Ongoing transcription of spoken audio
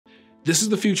This is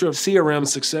the future of CRM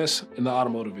success in the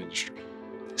automotive industry.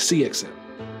 CXM.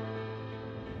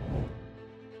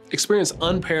 Experience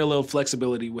unparalleled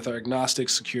flexibility with our agnostic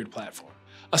secured platform.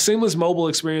 A seamless mobile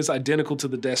experience identical to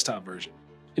the desktop version,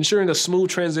 ensuring a smooth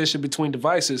transition between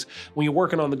devices when you're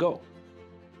working on the go.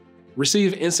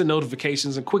 Receive instant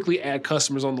notifications and quickly add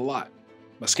customers on the lot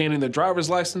by scanning their driver's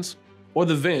license or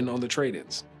the VIN on the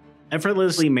trade-ins.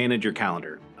 Effortlessly manage your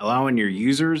calendar, allowing your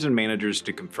users and managers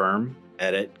to confirm,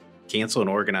 edit, cancel, and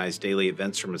organize daily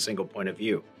events from a single point of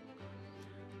view.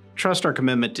 Trust our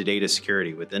commitment to data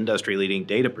security with industry-leading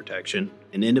data protection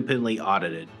and independently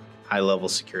audited, high-level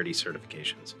security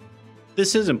certifications.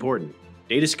 This is important.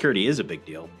 Data security is a big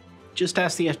deal. Just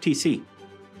ask the FTC.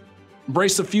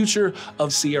 Embrace the future of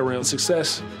CRM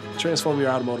success. Transform your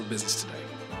automotive business today.